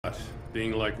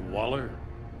Being like Waller?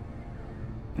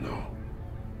 No.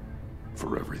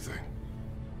 For everything.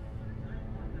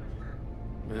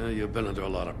 Well, you've been under a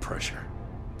lot of pressure.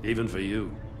 Even for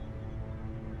you.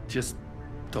 Just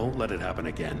don't let it happen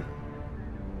again.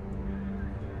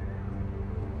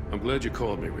 I'm glad you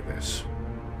called me with this.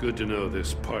 Good to know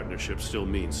this partnership still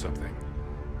means something.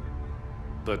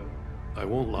 But I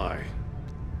won't lie.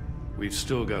 We've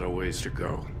still got a ways to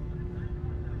go.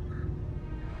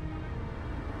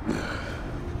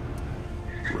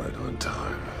 Right on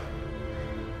time.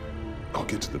 I'll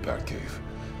get to the Batcave.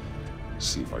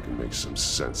 See if I can make some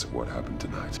sense of what happened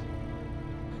tonight.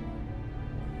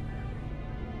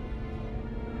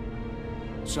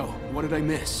 So, what did I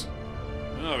miss?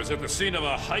 Oh, I was at the scene of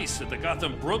a heist at the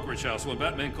Gotham brokerage house when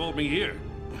Batman called me here.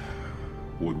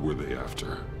 What were they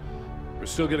after? We're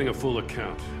still getting a full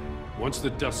account. Once the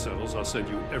dust settles, I'll send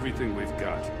you everything we've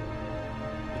got.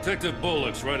 Detective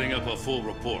Bullock's writing up a full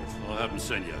report. I'll have him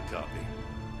send you a copy.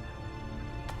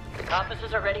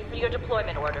 Officers are ready for your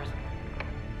deployment orders.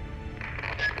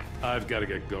 I've got to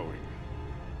get going.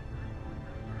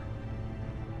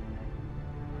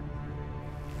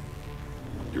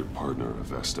 Your partner,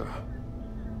 Avesta.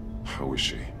 How is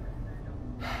she?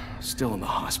 Still in the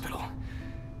hospital.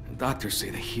 Doctors say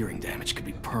the hearing damage could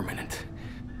be permanent.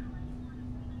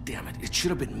 Damn it, it should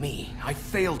have been me. I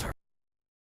failed her.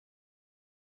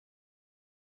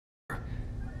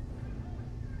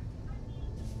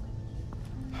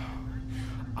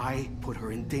 I put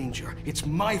her in danger. It's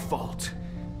my fault.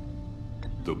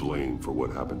 The blame for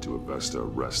what happened to Avesta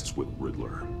rests with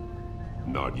Riddler,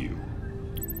 not you.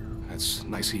 That's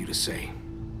nice of you to say.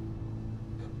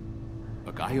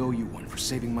 Look, I owe you one for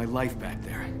saving my life back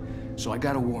there. So I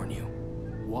gotta warn you.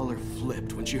 Waller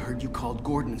flipped when she heard you called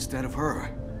Gordon instead of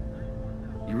her.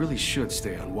 You really should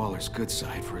stay on Waller's good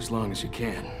side for as long as you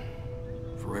can.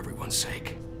 For everyone's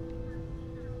sake.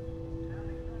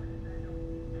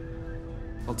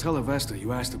 I'll tell Avesta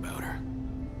you asked about her.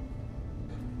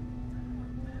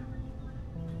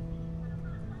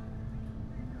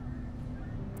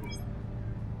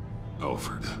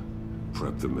 Alfred,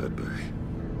 prep the medbay.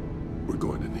 We're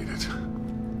going to need it.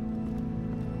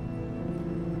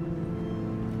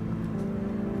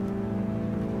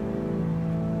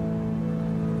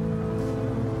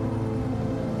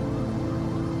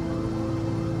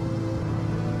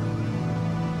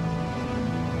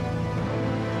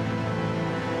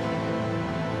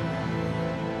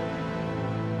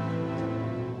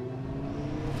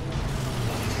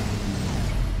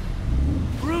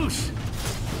 Bruce!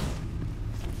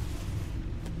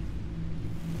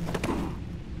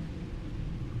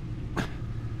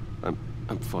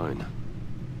 I'm fine.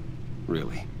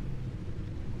 Really.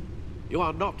 You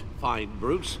are not fine,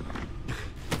 Bruce.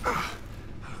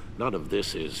 None of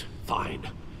this is fine.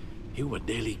 You were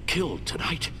nearly killed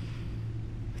tonight.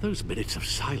 Those minutes of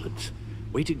silence,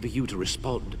 waiting for you to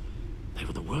respond, they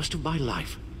were the worst of my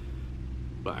life.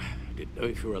 I didn't know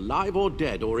if you were alive or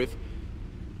dead, or if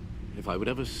I would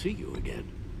ever see you again.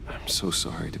 I'm so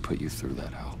sorry to put you through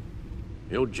that, Al.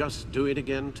 You'll just do it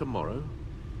again tomorrow?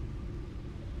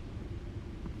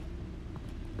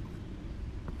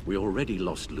 We already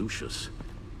lost Lucius.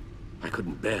 I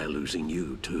couldn't bear losing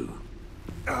you, too.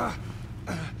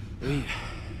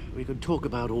 We can talk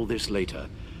about all this later.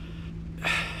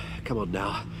 Come on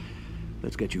now.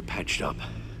 Let's get you patched up.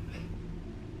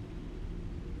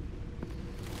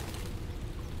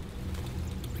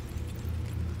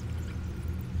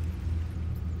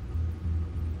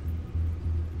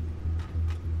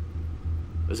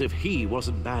 As if he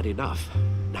wasn't bad enough,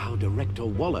 now Director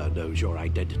Waller knows your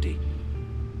identity.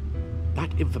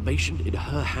 That information in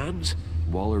her hands?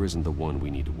 Waller isn't the one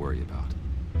we need to worry about.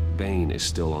 Bane is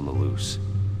still on the loose,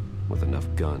 with enough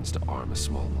guns to arm a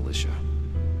small militia.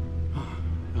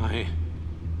 I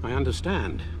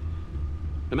understand.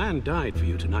 A man died for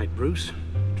you tonight, Bruce,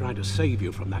 trying to save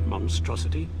you from that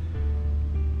monstrosity.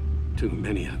 Too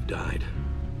many have died,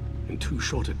 in too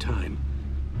short a time.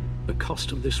 The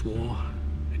cost of this war,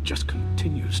 it just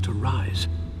continues to rise.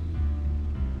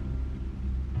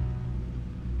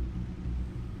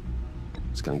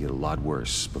 It's gonna get a lot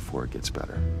worse before it gets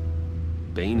better.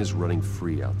 Bane is running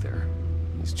free out there.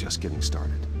 He's just getting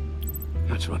started.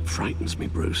 That's what frightens me,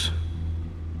 Bruce.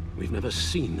 We've never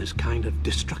seen this kind of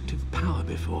destructive power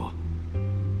before.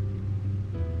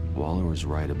 Waller was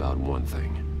right about one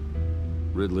thing.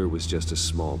 Riddler was just a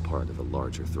small part of a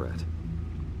larger threat.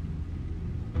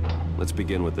 Let's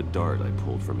begin with the dart I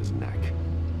pulled from his neck.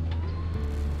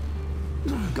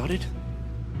 Got it?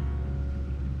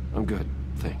 I'm good,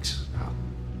 thanks, Al.